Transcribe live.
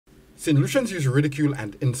Saint Lucians use ridicule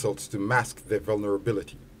and insults to mask their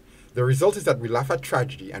vulnerability. The result is that we laugh at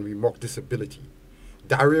tragedy and we mock disability.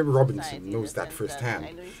 Daria Robinson knows that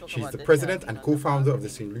firsthand. She is the president and co-founder of the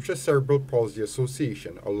Saint Lucia Cerebral Palsy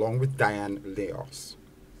Association, along with Diane Leos.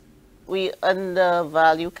 We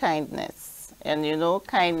undervalue kindness. And you know,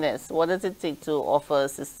 kindness, what does it take to offer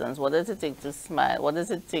assistance? What does it take to smile? What does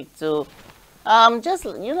it take to just,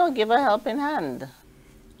 give a helping hand?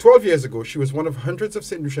 12 years ago, she was one of hundreds of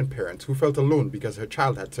St. Lucian parents who felt alone because her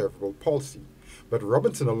child had cerebral palsy. But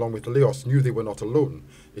Robinson, along with Leos, knew they were not alone.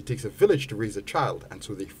 It takes a village to raise a child, and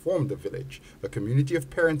so they formed a village, a community of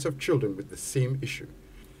parents of children with the same issue.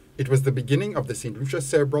 It was the beginning of the Saint Lucia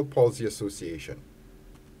Cerebral Palsy Association.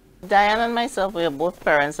 Diane and myself, we are both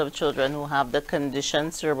parents of children who have the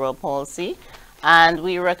condition cerebral palsy. And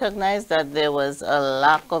we recognized that there was a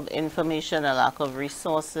lack of information, a lack of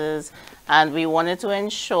resources, and we wanted to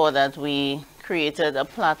ensure that we created a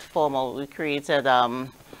platform, or we created a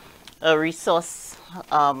resource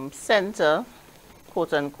center,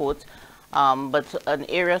 quote unquote, but an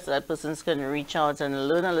area so that persons can reach out and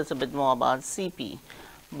learn a little bit more about CP.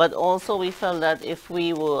 But also we felt that if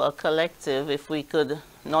we were a collective, if we could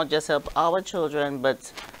not just help our children,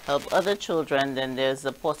 but help other children, then there's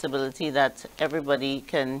a possibility that everybody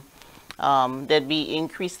can, there'd be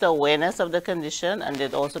increased awareness of the condition, and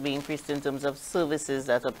there'd also be increased in terms of services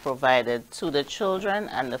that are provided to the children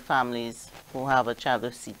and the families who have a child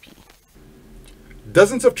with CP.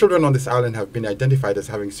 Dozens of children on this island have been identified as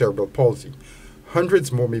having cerebral palsy.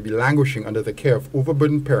 Hundreds more may be languishing under the care of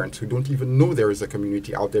overburdened parents who don't even know there is a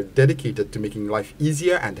community out there dedicated to making life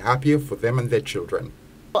easier and happier for them and their children.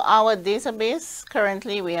 For our database,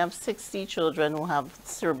 currently we have 60 children who have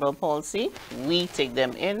cerebral palsy. We take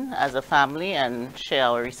them in as a family and share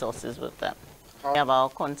our resources with them. We have our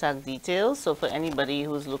contact details, so for anybody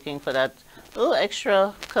who's looking for that little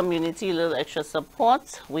extra community, little extra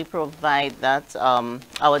support, we provide that.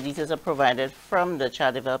 Our details are provided from the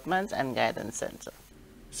Child Development and Guidance Center.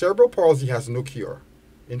 Cerebral palsy has no cure.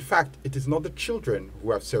 In fact, it is not the children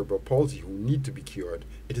who have cerebral palsy who need to be cured.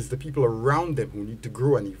 It is the people around them who need to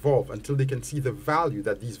grow and evolve until they can see the value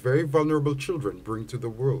that these very vulnerable children bring to the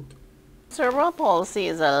world. Cerebral palsy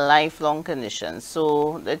is a lifelong condition.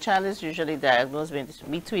 So the child is usually diagnosed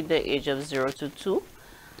between the age of 0 to 2.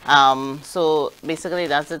 So basically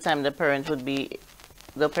that's the time the parent would be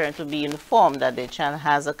informed that their child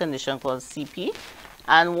has a condition called CP.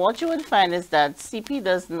 And what you would find is that CP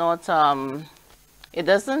does not it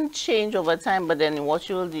doesn't change over time, but then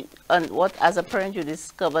as a parent you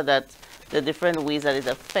discover that the different ways that it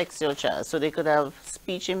affects your child. So they could have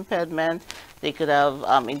speech impairment, they could have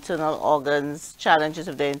internal organs, challenges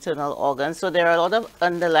with their internal organs. So there are a lot of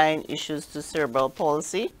underlying issues to cerebral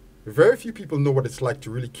palsy. Very few people know what it's like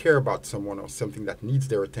to really care about someone or something that needs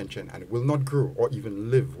their attention and will not grow or even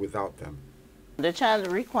live without them. The child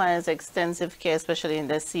requires extensive care, especially in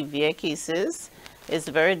the severe cases. It's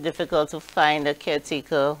very difficult to find a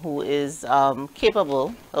caretaker who is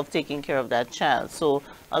capable of taking care of that child. So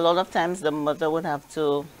a lot of times the mother would have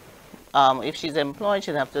to, if she's employed,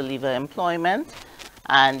 she'd have to leave her employment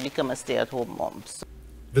and become a stay-at-home mom.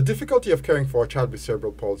 The difficulty of caring for a child with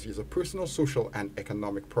cerebral palsy is a personal, social, and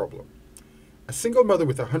economic problem. A single mother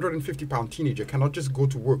with a 150-pound teenager cannot just go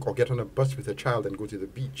to work or get on a bus with her child and go to the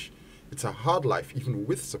beach. It's a hard life, even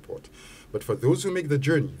with support. But for those who make the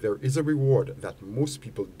journey, there is a reward that most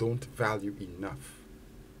people don't value enough.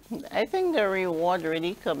 I think the reward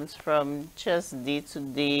really comes from just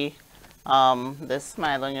day-to-day, the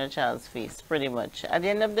smile on your child's face, pretty much. At the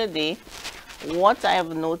end of the day, what I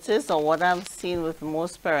have noticed or what I've seen with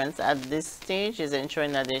most parents at this stage is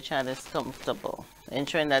ensuring that their child is comfortable,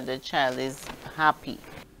 ensuring that the child is happy.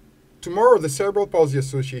 Tomorrow, the Cerebral Palsy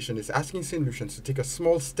Association is asking St. Lucians to take a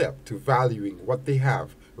small step to valuing what they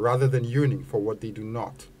have rather than yearning for what they do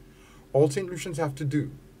not. All St. Lucians have to do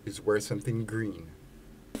is wear something green.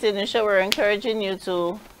 St. Lucia, we're encouraging you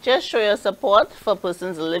to just show your support for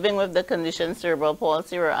persons living with the condition cerebral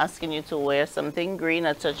palsy. We're asking you to wear something green,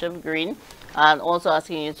 a touch of green, and also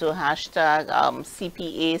asking you to hashtag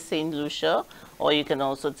CPA St. Lucia, or you can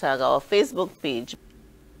also tag our Facebook page.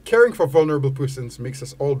 Caring for vulnerable persons makes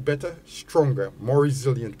us all better, stronger, more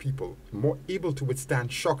resilient people, more able to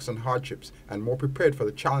withstand shocks and hardships, and more prepared for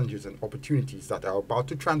the challenges and opportunities that are about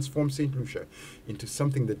to transform St. Lucia into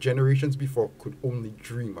something the generations before could only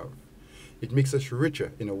dream of. It makes us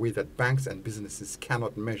richer in a way that banks and businesses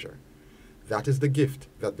cannot measure. That is the gift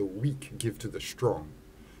that the weak give to the strong,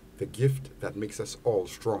 the gift that makes us all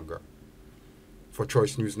stronger. For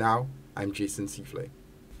Choice News Now, I'm Jason Seafley.